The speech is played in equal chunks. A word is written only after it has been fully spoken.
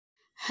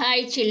Hi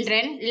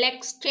children,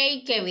 let's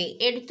take away.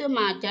 എടുത്തു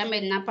മാറ്റാം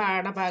എന്ന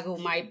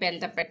പാഠഭാഗവുമായി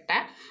ബന്ധപ്പെട്ട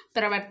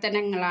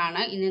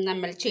പ്രവർത്തനങ്ങളാണ് ഇന്ന്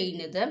നമ്മൾ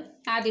ചെയ്യുന്നത്.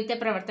 ആദ്യത്തെ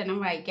പ്രവർത്തനം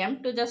വായിക്കാം.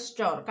 ടു ദ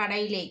സ്റ്റോർ,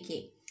 കടയിലേക്ക്.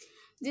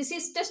 This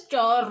is the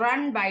store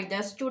run by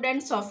the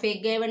students of A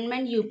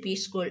government UP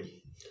school.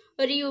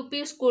 ഒരു UP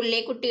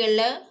സ്കൂളിലെ കുട്ടികൾ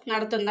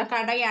നടത്തുന്ന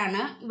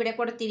കടയാണ് ഇവിടെ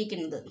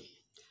കൊടുത്തിരിക്കുന്നത്.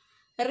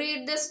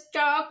 Read the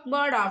stock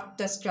board of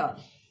the store.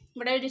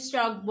 ഇവിടെ ഒരു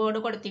സ്റ്റോക്ക്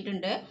ബോർഡ്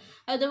കൊടുത്തിട്ടുണ്ട്,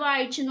 അത്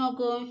വായിച്ചു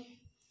നോക്കൂ.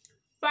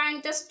 Find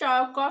the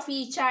stock of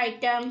each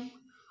item.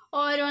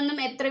 ഓരോന്നും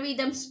എത്ര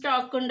വീതം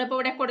സ്റ്റോക്ക് ഉണ്ട് ഇപ്പോൾ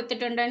ഇവിടെ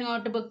കൊടുത്തിട്ടുണ്ട്.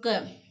 നോട്ട് ബുക്ക്,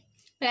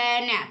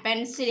 പേന,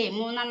 പെൻസിൽ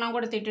 3 എണ്ണം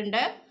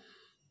കൊടുത്തിട്ടുണ്ട്.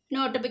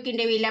 നോട്ട്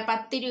ബുക്കിൻ്റെ വില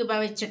 10 രൂപ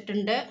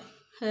വെച്ചിട്ടുണ്ട്.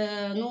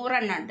 100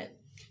 എണ്ണം ഉണ്ട്.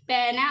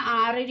 പേന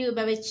 6 രൂപ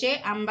വെച്ച്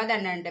 50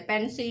 എണ്ണം ഉണ്ട്.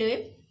 പെൻസിൽ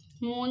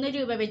 3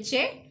 രൂപ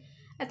വെച്ച്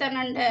എത്ര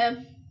എണ്ണം ഉണ്ട്?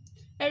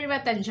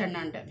 75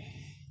 എണ്ണം ഉണ്ട്.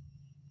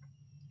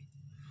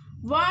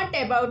 What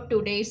about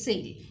today's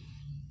sale?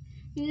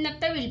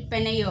 ഇന്നത്തെ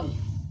വിൽപ്പനയോ?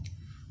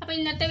 അപ്പോൾ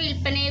ഇന്നത്തെ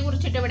വിൽപ്പനയെ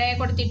കുറിച്ചിട്ട് ഇവിടെ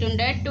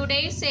കൊടുത്തിട്ടുണ്ട്. Today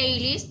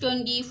sale is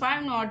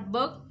 25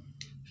 notebook,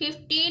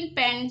 15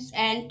 Pence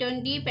and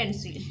 20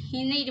 pencil.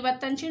 ഇന്ന്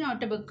 25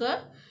 നോട്ട് ബുക്ക്,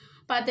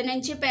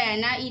 15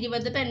 പേന,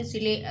 20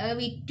 പെൻസിൽ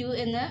വിറ്റു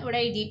എന്ന് ഇവിടെ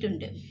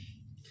എഴുതിയിട്ടുണ്ട്.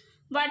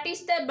 What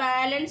is the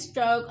balance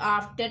stock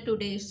after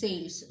today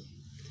sales?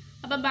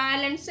 അപ്പോൾ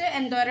ബാലൻസ്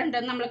എന്തോരം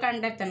ഉണ്ടെന്ന് നമ്മൾ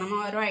കണ്ടെത്തണം,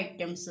 ഓരോ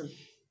ഐറ്റംസും.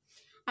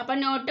 അപ്പോൾ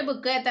നോട്ട്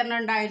ബുക്ക് എത്ര എണ്ണം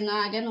ഉണ്ടായിരുന്നു?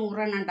 ആകെ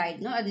 100 എണ്ണം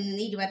ഉണ്ടായിരുന്നു. അതിൽ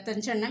നിന്ന്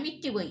 25 എണ്ണം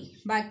വിറ്റുപോയി.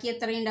 ബാക്കി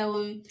എത്ര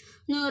ഉണ്ടാവും?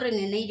 100ൽ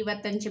നിന്ന്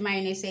 25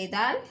 മൈനസ്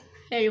ചെയ്താൽ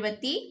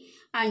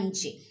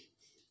 75.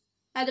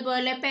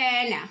 അതുപോലെ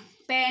പേന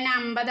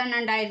 50 എണ്ണം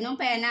ഉണ്ടായിരുന്നു.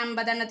 പേന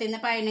 50 എണ്ണത്തിൽ നിന്ന്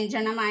 15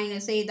 എണ്ണം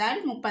മൈനസ് ചെയ്താൽ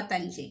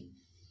 35.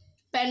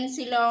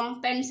 പെൻസിൽ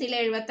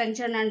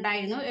 75 എണ്ണം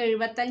ഉണ്ടായിരുന്നു.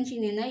 75ൽ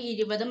നിന്ന്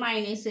 20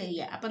 മൈനസ്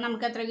ചെയ്യുക. അപ്പോൾ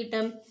നമുക്ക് എത്ര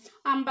കിട്ടും?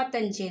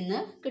 55 എന്ന്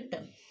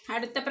കിട്ടും.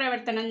 അടുത്ത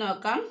പ്രവർത്തനം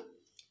നോക്കാം.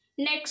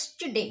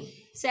 Next day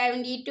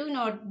 72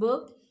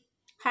 notebook,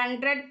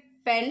 100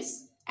 Pence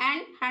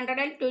and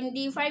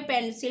 125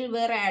 pencil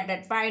were added.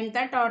 Find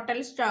the total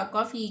stock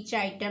of each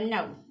item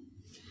now.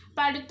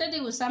 അപ്പോൾ അടുത്ത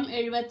ദിവസം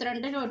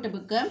 72 നോട്ട്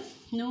ബുക്ക്,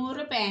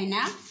 100 പേന,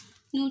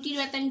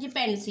 125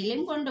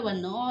 പെൻസിലും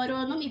കൊണ്ടുവന്നു.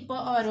 ഓരോന്നും ഇപ്പോൾ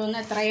ഓരോന്നും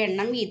എത്ര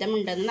എണ്ണം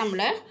വീതമുണ്ടെന്ന്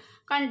നമ്മൾ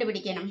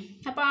കണ്ടുപിടിക്കണം.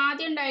 അപ്പോൾ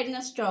ആദ്യം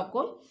ഉണ്ടായിരുന്ന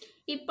സ്റ്റോക്കും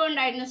ഇപ്പോൾ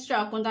ഉണ്ടായിരുന്ന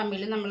സ്റ്റോക്കും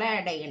തമ്മിൽ നമ്മൾ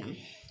ആഡ് ചെയ്യണം.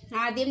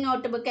 ആദ്യം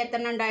നോട്ട് ബുക്ക് എത്ര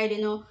എണ്ണം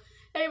ഉണ്ടായിരുന്നു?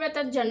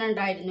 75 എണ്ണം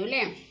ഉണ്ടായിരുന്നു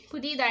അല്ലേ?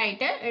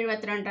 പുതിയതായിട്ട്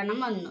 72 എണ്ണം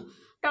വന്നു.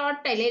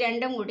 ടോട്ടൽ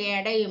രണ്ടും കൂടി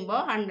ആഡ്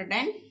ചെയ്യുമ്പോൾ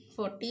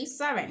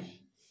 147.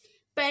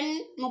 പെൻ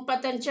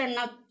 35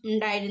 എണ്ണം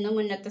ഉണ്ടായിരുന്നു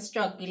മുന്നത്തെ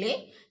സ്റ്റോക്കിൽ,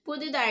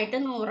 പുതിയതായിട്ട്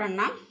 100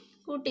 എണ്ണം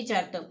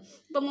കൂട്ടിച്ചേർത്തു.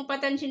 ഇപ്പോൾ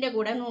 35ൻ്റെ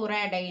കൂടെ 100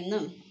 ആഡ് ചെയ്യുന്നു,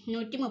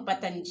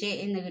 135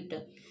 എന്ന്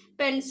കിട്ടും.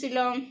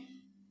 പെൻസിലോ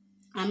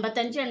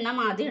 55 എണ്ണം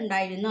ആദ്യം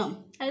ഉണ്ടായിരുന്നു,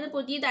 അത്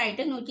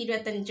പുതിയതായിട്ട്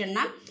 125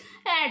 എണ്ണം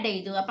ആഡ്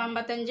ചെയ്തു. അപ്പോൾ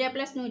 55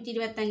 +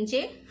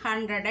 125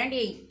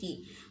 180.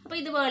 അപ്പോൾ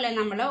ഇതുപോലെ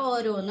നമ്മൾ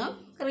ഓരോന്നും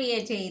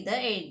ക്രിയേറ്റ് ചെയ്ത്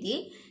എഴുതി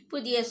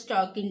പുതിയ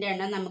സ്റ്റോക്കിൻ്റെ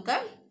എണ്ണം നമുക്ക്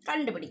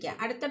കണ്ടുപിടിക്കാം.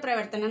 അടുത്ത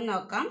പ്രവർത്തനം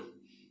നോക്കാം.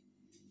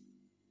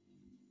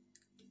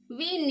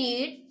 We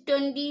need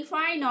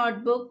 25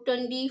 notebook,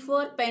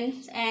 24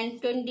 Pence and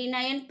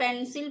 29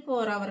 pencil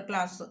four our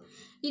class.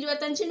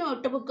 25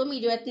 not ബുക്കും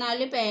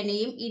 24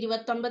 പേനയും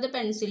 29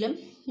 പെൻസിലും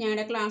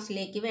ഞങ്ങളുടെ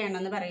ക്ലാസ്സിലേക്ക്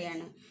വേണമെന്ന്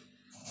പറയാണ്.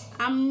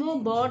 Ammu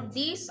boat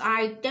these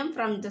item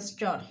from the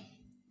store.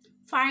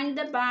 Find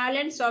the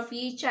balance of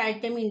each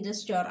item in the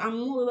store.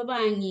 Ammu ഇവ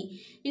വാങ്ങി.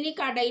 ഇനി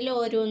കടയിൽ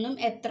ഓരോന്നും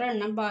എത്ര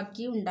എണ്ണം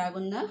ബാക്കി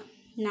ഉണ്ടാകുമെന്ന്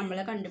നമ്മൾ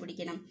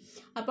കണ്ടുപിടിക്കണം.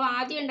 അപ്പോൾ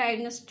ആദ്യം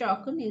ഉണ്ടായിരുന്ന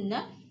സ്റ്റോക്ക് നിന്ന്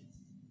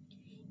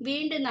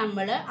വീണ്ടും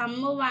നമ്മൾ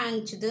അമ്മു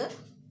വാങ്ങിച്ചത്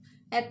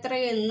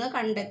എത്രയെന്ന്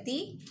കണ്ടെത്തി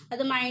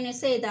അത്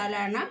മൈനസ്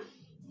ചെയ്താലാണ്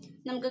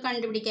നമുക്ക്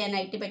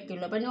കണ്ടുപിടിക്കാനായിട്ട്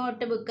പറ്റുള്ളൂ. അപ്പോൾ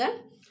നോട്ട് ബുക്ക്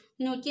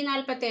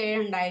 147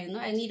 ഉണ്ടായിരുന്നു,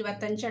 അതിന്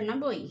 25 എണ്ണം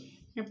പോയി.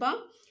 അപ്പം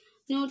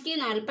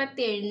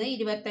 147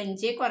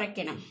 25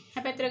 കുറയ്ക്കണം.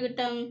 അപ്പോൾ എത്ര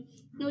കിട്ടും?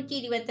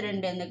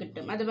 122 എന്ന്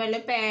കിട്ടും. അതുപോലെ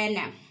പേന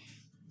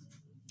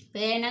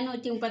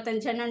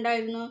 135 എണ്ണം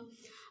ഉണ്ടായിരുന്നു,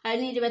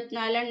 അതിന്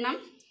 24 എണ്ണം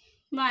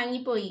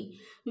വാങ്ങിപ്പോയി.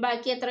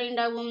 ബാക്കി എത്ര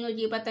ഉണ്ടാവും?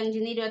 115ൽ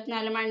നിന്ന്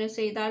 24 മൈനസ്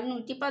ചെയ്താൽ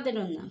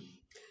 111.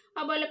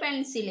 അതുപോലെ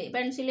പെൻസിൽ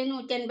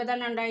 150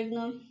 എണ്ണം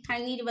ഉണ്ടായിരുന്നു,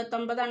 അതിന്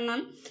 29 എണ്ണം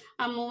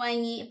അമ്മു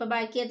വാങ്ങി. അപ്പോൾ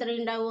ബാക്കി എത്ര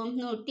ഉണ്ടാവും?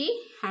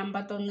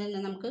 151 എന്ന്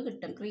നമുക്ക്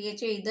കിട്ടും.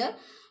 ക്രിയേറ്റ് ചെയ്ത്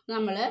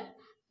നമ്മൾ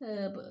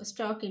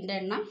സ്റ്റോക്കിൻ്റെ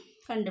എണ്ണം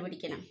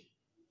കണ്ടുപിടിക്കണം.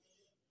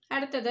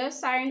 അടുത്തത്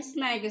സയൻസ്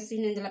മാഗസിൻ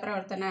എന്നുള്ള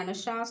പ്രവർത്തനമാണ്.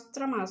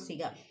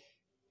 ശാസ്ത്രമാസിക.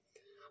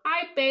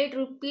 I paid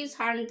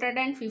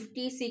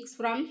 ₹156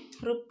 from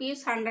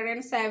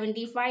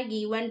 ₹175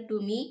 given to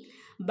me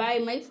by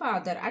my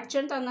father.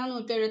 അച്ഛൻ തന്ന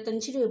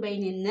 175 രൂപയിൽ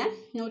നിന്ന്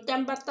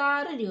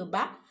 156 രൂപ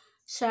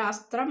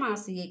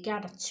ശാസ്ത്രമാസികയ്ക്ക്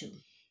അടച്ചു.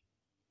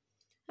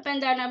 അപ്പോൾ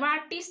എന്താണ്?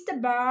 What is the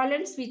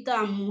balance with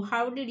Ammu?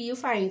 How did you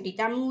find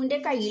it? അമ്മുവിൻ്റെ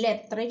കയ്യിൽ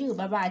എത്ര രൂപ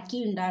ബാക്കി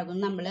ഉണ്ടാകും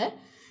നമ്മൾ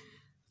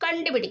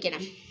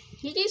കണ്ടുപിടിക്കണം.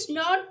 It is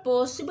not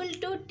possible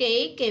to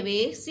take away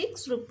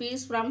 6 rupees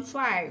from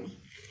 5.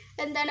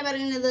 എന്താണ്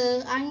പറയുന്നത്?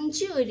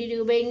 5 1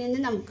 രൂപയിൽ നിന്ന്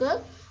നമുക്ക്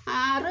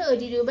 6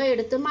 1 രൂപ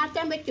എടുത്ത്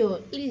മാറ്റാൻ പറ്റുമോ?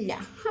 ഇല്ല.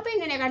 അപ്പോൾ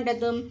എങ്ങനെ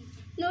കണ്ടെത്തും?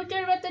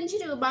 175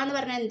 രൂപ എന്ന്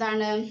പറഞ്ഞാൽ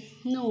എന്താണ്?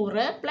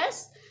 100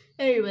 +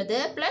 70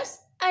 പ്ലസ്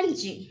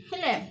 5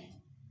 അല്ലേ?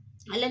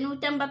 അല്ല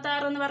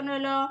 156 എന്ന്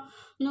പറഞ്ഞല്ലോ.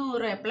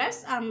 100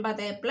 പ്ലസ്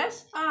 50 പ്ലസ്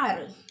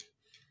 6.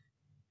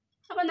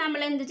 അപ്പം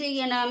നമ്മൾ എന്ത്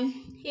ചെയ്യണം?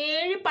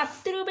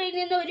 10 രൂപയിൽ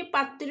നിന്ന് ഒരു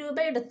 10 രൂപ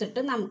എടുത്തിട്ട്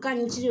നമുക്ക്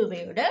 5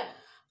 രൂപയോട്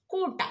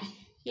കൂട്ടാം.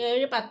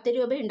 10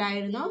 രൂപ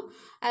ഉണ്ടായിരുന്നു,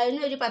 അതിന്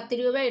ഒരു 10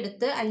 രൂപ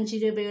എടുത്ത് 5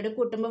 രൂപയോട്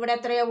കൂട്ടുമ്പോൾ ഇവിടെ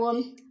എത്രയാവും?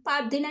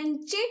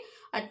 15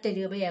 ഒറ്റ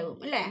രൂപയാവും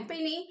അല്ലേ? അപ്പം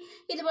ഇനി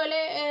ഇതുപോലെ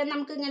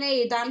നമുക്കിങ്ങനെ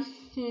എഴുതാം.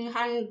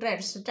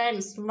 100s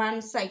ടൈംസ്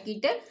 1s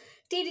ആക്കിയിട്ട്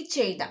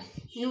തിരിച്ചെഴുതാം.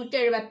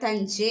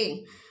 175,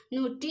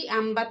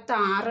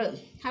 156.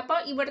 അപ്പോൾ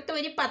ഇവിടുത്തെ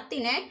ഒരു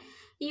 10നെ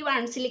ഈ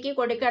 1സിലേക്ക്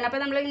കൊടുക്കുകയാണ്.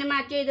 അപ്പോൾ നമ്മളിങ്ങനെ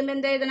മാറ്റി എഴുതുമ്പോൾ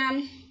എന്ത് എഴുതണം?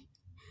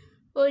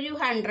 ഒരു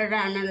 100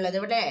 ആണുള്ളത്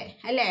ഇവിടെ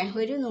അല്ലേ?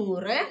 ഒരു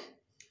 100,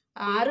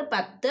 6,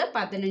 10,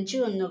 15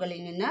 ഒന്നുകളിൽ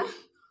നിന്ന്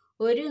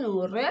ഒരു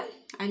 100,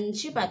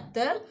 5,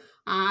 10,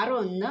 6,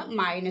 1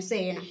 മൈനസ്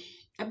ചെയ്യണം.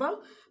 അപ്പം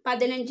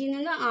 15ൽ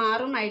നിന്ന്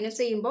 6 മൈനസ്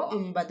ചെയ്യുമ്പോൾ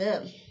 9,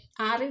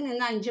 6ൽ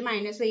നിന്ന് 5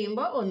 മൈനസ്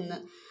ചെയ്യുമ്പോൾ 1.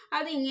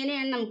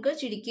 അതിങ്ങനെയാണ് നമുക്ക്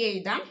ചുരുക്കി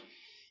എഴുതാം.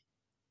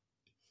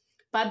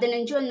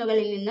 15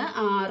 ഒന്നുകളിൽ നിന്ന്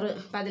 6,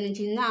 15ൽ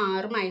നിന്ന്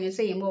 6 മൈനസ്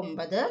ചെയ്യുമ്പോൾ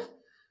 9.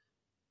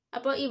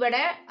 അപ്പോൾ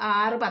ഇവിടെ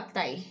 6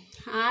 10ആയി.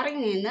 6ൽ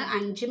നിന്ന്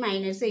 5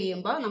 മൈനസ്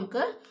ചെയ്യുമ്പോൾ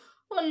നമുക്ക്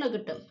 1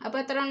 കിട്ടും. അപ്പോൾ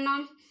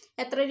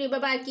എത്ര രൂപ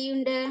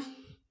ബാക്കിയുണ്ട്?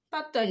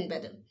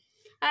 19.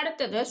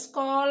 അടുത്തത്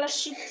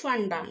scholarship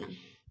ഫണ്ടാണ്,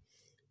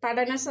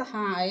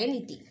 പഠനസഹായ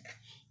Nidhi.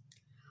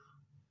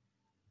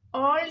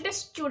 All the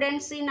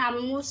students in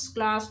Ammu's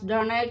class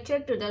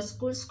donated to the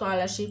school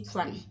scholarship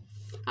fund.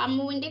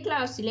 അമ്മുവിൻ്റെ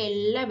ക്ലാസ്സിലെ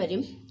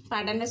എല്ലാവരും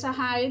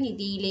പഠനസഹായ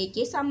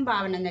നിധിയിലേക്ക്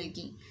സംഭാവന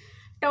നൽകി.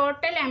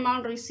 Total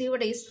amount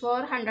received is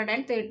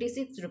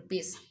 436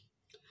 rupees.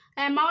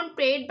 Amount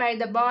paid by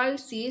the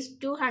boys is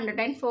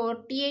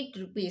 248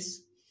 rupees.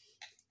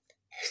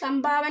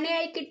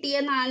 സംഭാവനയായി കിട്ടിയ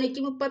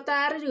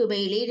 436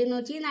 രൂപയിൽ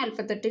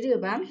 248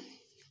 രൂപ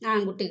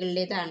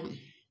ആൺകുട്ടികളുടേതാണ്.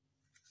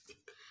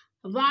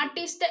 What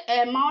is the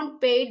amount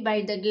paid by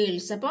the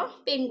girls? അപ്പോൾ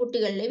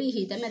പെൺകുട്ടികളുടെ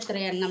വിഹിതം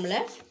എത്രയാണ് നമ്മൾ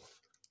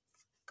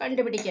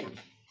കണ്ടുപിടിക്കണം.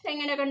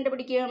 എങ്ങനെ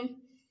കണ്ടുപിടിക്കും?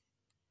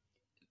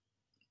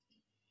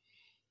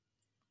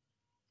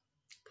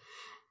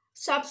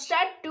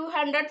 Subtract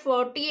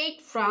 248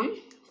 from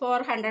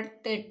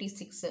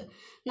 436.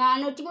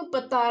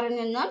 436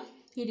 നിന്ന്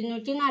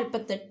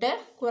 248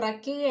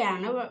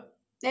 കുറയ്ക്കുകയാണ്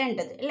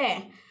വേണ്ടത് അല്ലേ?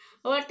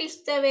 What is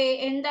the way?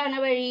 എന്താണ്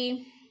വഴി?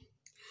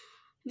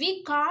 We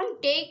can't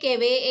take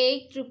away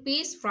 8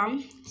 rupees from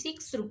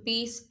 6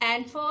 rupees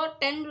and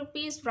 10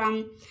 rupees from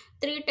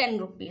 10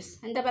 rupees.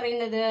 എന്താ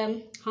പറയുന്നത്?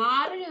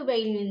 6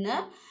 രൂപയിൽ നിന്ന്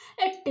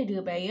 8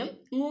 രൂപയും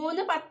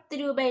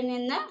 10 രൂപയിൽ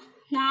നിന്ന്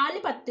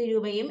 10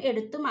 രൂപയും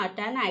എടുത്തു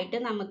മാറ്റാനായിട്ട്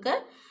നമുക്ക്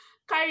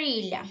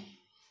കഴിയില്ല.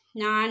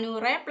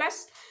 400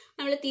 പ്ലസ്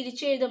നമ്മൾ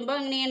തിരിച്ചെഴുതുമ്പോൾ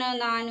എങ്ങനെയാണ്?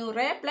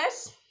 400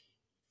 പ്ലസ്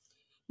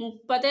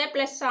 30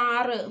 പ്ലസ്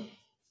 6,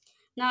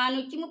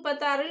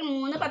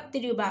 436ൽ 10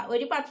 രൂപ.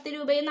 ഒരു 10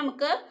 രൂപയും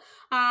നമുക്ക്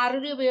 6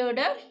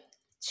 രൂപയോട്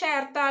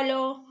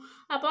ചേർത്താലോ?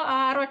 അപ്പോൾ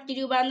 6 ഒറ്റ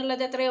രൂപ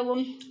എന്നുള്ളത് എത്രയാവും?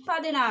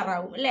 16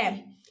 ആവും അല്ലേ?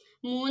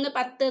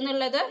 10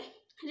 എന്നുള്ളത്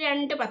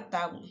 10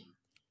 ആവും.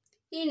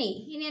 ഇനി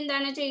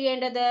എന്താണ്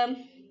ചെയ്യേണ്ടത്?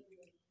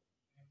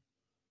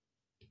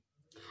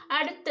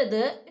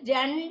 അടുത്തത്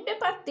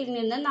 10ൽ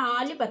നിന്ന്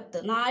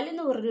 10,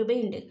 100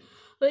 രൂപയുണ്ട്.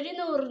 ഒരു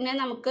 100നെ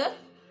നമുക്ക്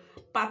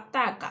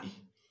 10 ആക്കാം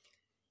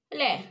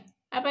അല്ലേ?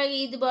 അപ്പോൾ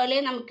ഇതുപോലെ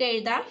നമുക്ക്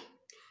എഴുതാം.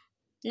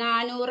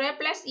 400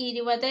 പ്ലസ്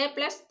 20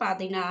 പ്ലസ്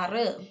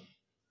 16.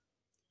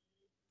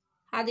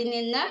 അതിൽ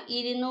നിന്ന്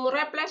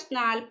 200 പ്ലസ്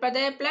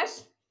 40 പ്ലസ്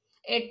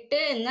 8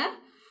 എന്ന്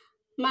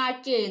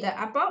മാറ്റി എഴുതാം.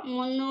 അപ്പോൾ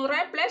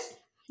 300 പ്ലസ്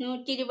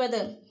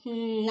 120.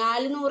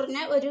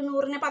 400നെ ഒരു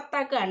 100നെ 10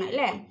 ആക്കുകയാണ്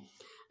അല്ലേ?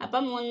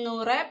 അപ്പം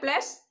 300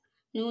 പ്ലസ്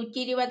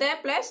 120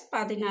 പ്ലസ്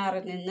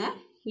 16ൽ നിന്ന്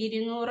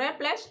 200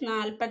 പ്ലസ്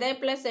 40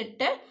 പ്ലസ്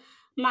 8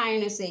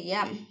 മൈനസ്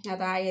ചെയ്യാം.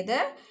 അതായത്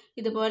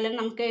ഇതുപോലെ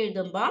നമുക്ക്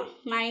എഴുതുമ്പോൾ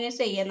മൈനസ്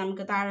ചെയ്യാം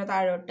നമുക്ക്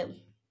താഴോട്ട്.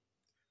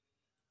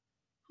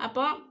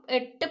 അപ്പോൾ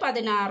 8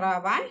 16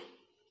 ആവാൻ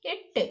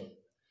 8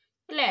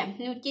 അല്ലേ?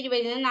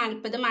 120ൽ നിന്ന്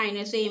 40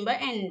 മൈനസ് ചെയ്യുമ്പോൾ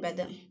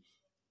 80.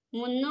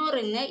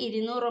 300ൽ നിന്ന്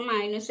 200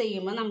 മൈനസ്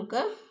ചെയ്യുമ്പോൾ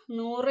നമുക്ക്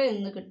 100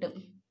 എന്ന് കിട്ടും.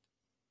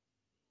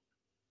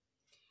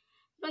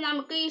 അപ്പോൾ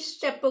നമുക്ക് ഈ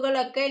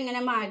സ്റ്റെപ്പുകളൊക്കെ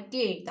ഇങ്ങനെ മാറ്റി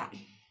എഴുതാം.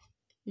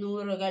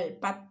 100കൾ,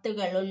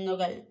 10കൾ,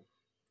 1കൾ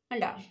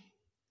ഉണ്ടോ?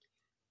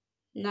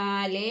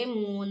 4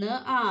 3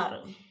 6,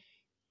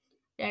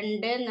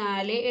 2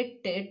 4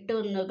 8, 8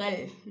 1കൾ,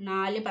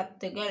 4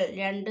 10കൾ,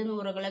 2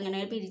 100കൾ ഇങ്ങനെ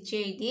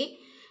പിരിച്ചെഴുതി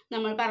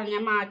നമ്മൾ പറഞ്ഞ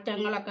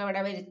മാറ്റങ്ങളൊക്കെ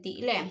ഇവിടെ വരുത്തി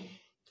അല്ലേ?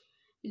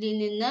 ഇതിൽ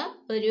നിന്ന്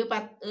ഒരു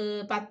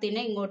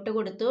 10നെ ഇങ്ങോട്ട്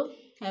കൊടുത്തു,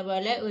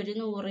 അതുപോലെ ഒരു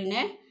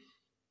 100നെ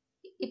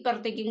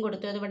ഇപ്പുറത്തേക്കും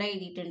കൊടുത്തു. അതിവിടെ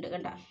എഴുതിയിട്ടുണ്ട്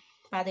കണ്ടോ?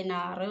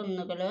 16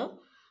 1കൾ,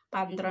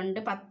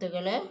 12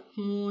 10കൾ,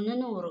 3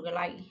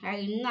 100കളായി.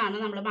 ഇന്നാണ്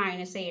നമ്മൾ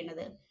മൈനസ്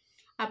ചെയ്യണത്.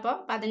 അപ്പോൾ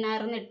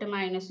 16ന് 8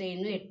 മൈനസ്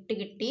ചെയ്യുന്നു, 8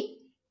 കിട്ടി.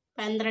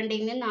 12ൽ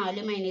നിന്ന്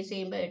 4 മൈനസ്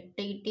ചെയ്യുമ്പോൾ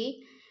 8 കിട്ടി.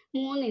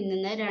 3ൽ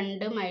നിന്ന്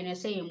 2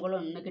 മൈനസ് ചെയ്യുമ്പോൾ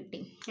 1 കിട്ടി.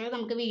 അത്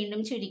നമുക്ക്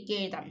വീണ്ടും ചുരുക്കി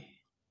എഴുതാം.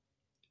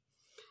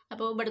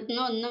 അപ്പോൾ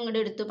ഇവിടുന്ന് 1 ഇങ്ങോട്ട്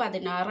എടുത്തു,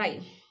 16 ആയി.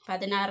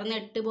 16ന്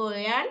 8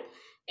 പോയാൽ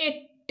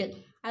 8.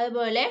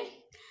 അതുപോലെ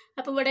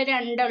അപ്പോൾ ഇവിടെ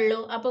 2 ഉള്ളൂ.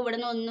 അപ്പോൾ ഇവിടെ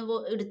നിന്ന്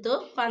 1 എടുത്തു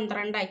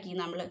 12 ആക്കി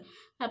നമ്മൾ.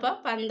 അപ്പോൾ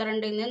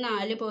 12ൽ നിന്ന്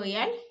 4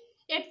 പോയാൽ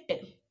 8.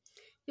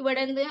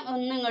 ഇവിടെ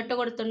 1 ഇങ്ങോട്ട്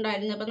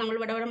കൊടുത്തിട്ടുണ്ടായിരുന്നു. അപ്പോൾ നമ്മൾ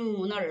ഇവിടെ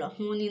 3 ഉള്ളൂ.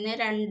 3ൽ നിന്ന്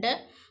 2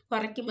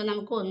 കുറയ്ക്കുമ്പോൾ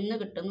നമുക്ക് 1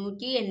 കിട്ടും.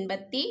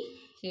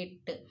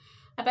 188.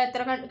 അപ്പോൾ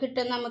എത്ര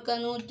കിട്ടും നമുക്ക്?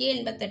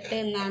 188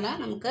 എന്നാണ്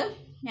നമുക്ക്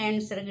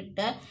ആൻസർ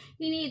കിട്ടുക.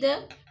 ഇനി ഇത്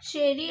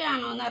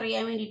ശരിയാണോ എന്ന്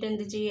അറിയാൻ വേണ്ടിയിട്ട്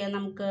എന്ത് ചെയ്യുക?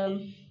 നമുക്ക്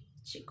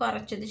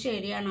കുറച്ചത്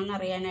ശരിയാണോ എന്ന്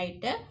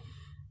അറിയാനായിട്ട്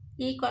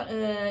ഈ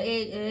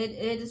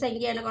ഏത്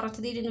സംഖ്യയാണ്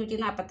കുറച്ചത്?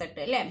 248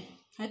 അല്ലേ?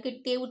 അത്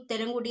കിട്ടിയ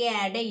ഉത്തരം കൂടി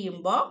ആഡ്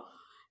ചെയ്യുമ്പോൾ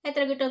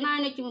എത്ര കിട്ടും?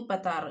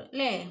 436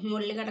 അല്ലേ?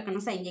 മുകളിൽ കിടക്കുന്ന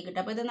സംഖ്യ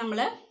കിട്ടും. അപ്പോൾ ഇത് നമ്മൾ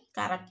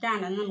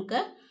കറക്റ്റാണെന്ന് നമുക്ക്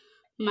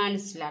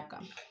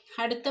മനസ്സിലാക്കാം.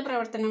 അടുത്ത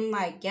പ്രവർത്തനം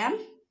വായിക്കാം.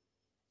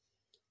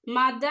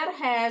 Mother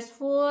has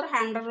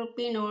 400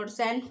 rupee notes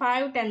and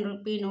 5 10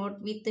 rupee note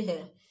with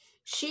her.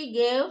 She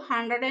gave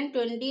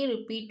 120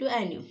 rupee to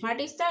Anu. What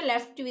is the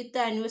left with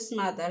Anu's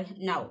mother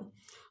now?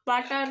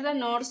 What are the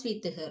notes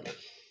with her?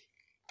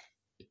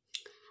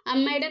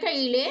 അമ്മയുടെ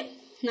കയ്യിൽ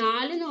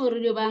 4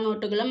 100 രൂപ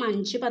നോട്ടുകളും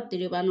 5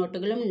 10 രൂപ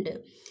നോട്ടുകളും ഉണ്ട്.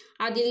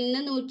 അതിൽ നിന്ന്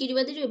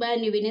 120 രൂപ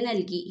അനുവിന്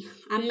നൽകി.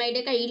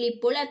 അമ്മയുടെ കയ്യിൽ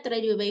ഇപ്പോൾ എത്ര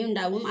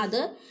രൂപയുണ്ടാവും?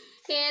 അത്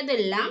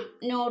ഏതെല്ലാം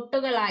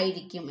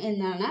നോട്ടുകളായിരിക്കും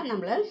എന്നാണ്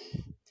നമ്മൾ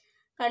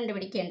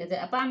കണ്ടുപിടിക്കേണ്ടത്.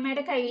 അപ്പോൾ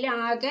അമ്മയുടെ കയ്യിൽ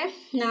ആകെ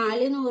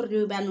 4 100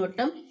 രൂപ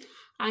നോട്ടും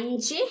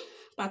 5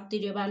 10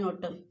 രൂപ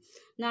നോട്ടും.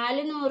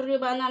 4 100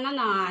 രൂപ എന്ന് പറഞ്ഞാൽ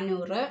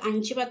 400,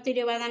 5 10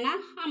 രൂപ എന്ന്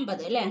പറഞ്ഞാൽ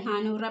 50 അല്ലേ?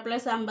 400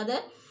 + 50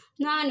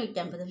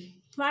 450.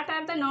 What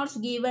are the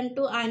notes given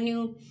to Anu?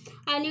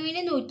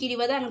 അനുവിന്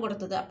 120 ആണ്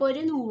കൊടുത്തത്. അപ്പോൾ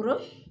ഒരു 100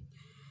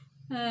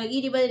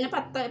 20നെ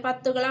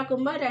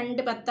 10കളാക്കുമ്പോൾ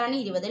 2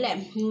 10 20 അല്ലേ?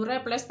 100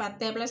 +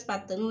 10 +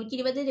 10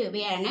 120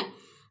 രൂപയാണ്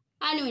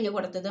അനുവിന്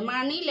കൊടുത്തത്.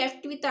 മണി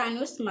ലെഫ്റ്റ് വിത്ത്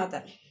അനുസ്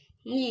മദർ.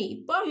 ഇനി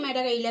ഇപ്പോൾ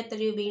അമ്മയുടെ കയ്യിൽ എത്ര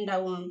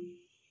രൂപയുണ്ടാവും?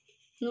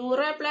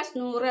 100 +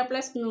 100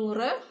 +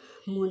 100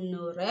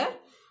 300.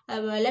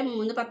 അതുപോലെ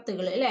 3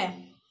 10കൾ അല്ലേ?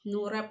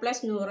 100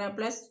 + 100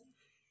 +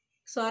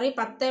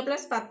 10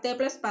 + 10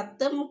 +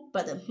 10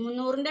 30.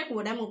 300ൻ്റെ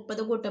കൂടെ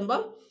 30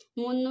 കൂട്ടുമ്പോൾ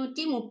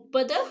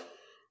 330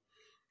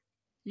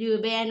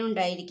 രൂപയാണ്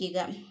ഉണ്ടായിരിക്കുക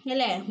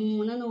അല്ലേ?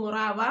 3 100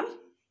 ആവാം.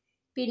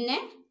 പിന്നെ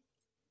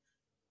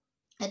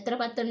എത്ര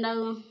 10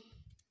 ഉണ്ടാവും?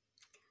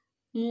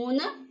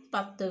 3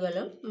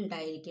 10കളും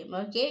ഉണ്ടായിരിക്കും.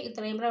 ഓക്കെ,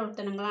 ഇത്രയും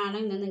പ്രവർത്തനങ്ങളാണ്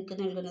ഇന്ന് നിങ്ങൾക്ക്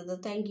നൽകുന്നത്.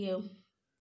 Thank you.